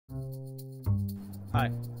Hi,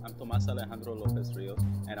 I'm Tomas Alejandro Rios,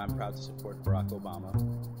 and I'm proud to support Barack Obama,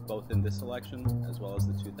 both in this election as well as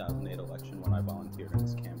the 2008 election when I volunteered in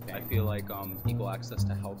his campaign. I feel like equal access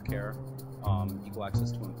to healthcare, equal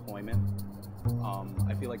access to employment,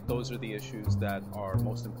 I feel like those are the issues that are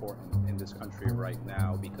most important in this country right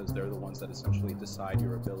now, because they're the ones that essentially decide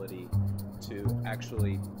your ability to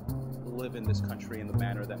actually live in this country in the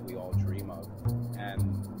manner that we all dream of.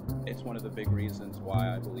 And it's one of the big reasons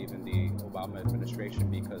why I believe in the Obama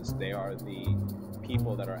administration, because they are the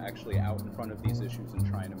people that are actually out in front of these issues and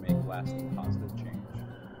trying to make lasting positive change.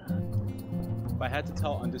 If I had to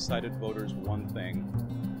tell undecided voters one thing,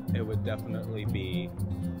 it would definitely be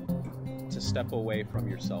to step away from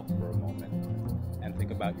yourself for a moment and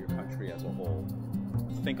think about your country as a whole.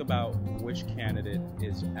 Think about which candidate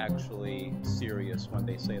is actually serious when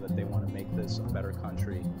they say that they want to make this a better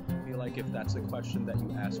country. I feel like if that's a question that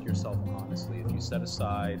you ask yourself honestly, if you set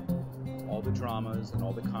aside all the dramas and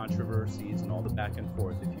all the controversies and all the back and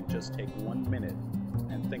forth, if you just take 1 minute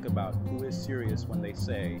and think about who is serious when they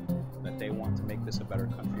say that they want to make this a better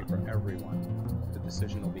country for everyone, the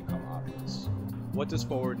decision will become obvious. What does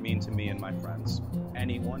forward mean to me and my friends?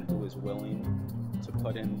 Anyone who is willing to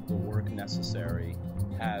put in the work necessary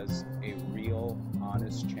has a real,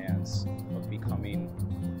 honest chance of becoming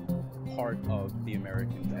part of the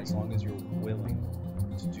American. As long as you're willing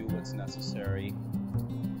to do what's necessary,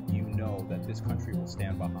 you know that this country will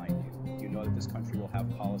stand behind you. You know that this country will have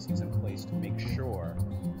policies in place to make sure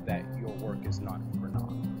that your work is not for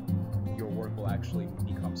naught. Your work will actually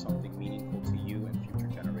become something meaningful to you and future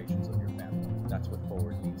generations of your family. That's what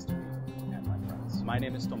forward means to me and my friends. My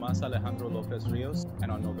name is Tomas Alejandro Rios,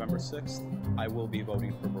 and on November 6th, I will be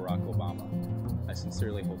voting for Barack Obama. I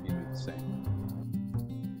sincerely hope you do the same.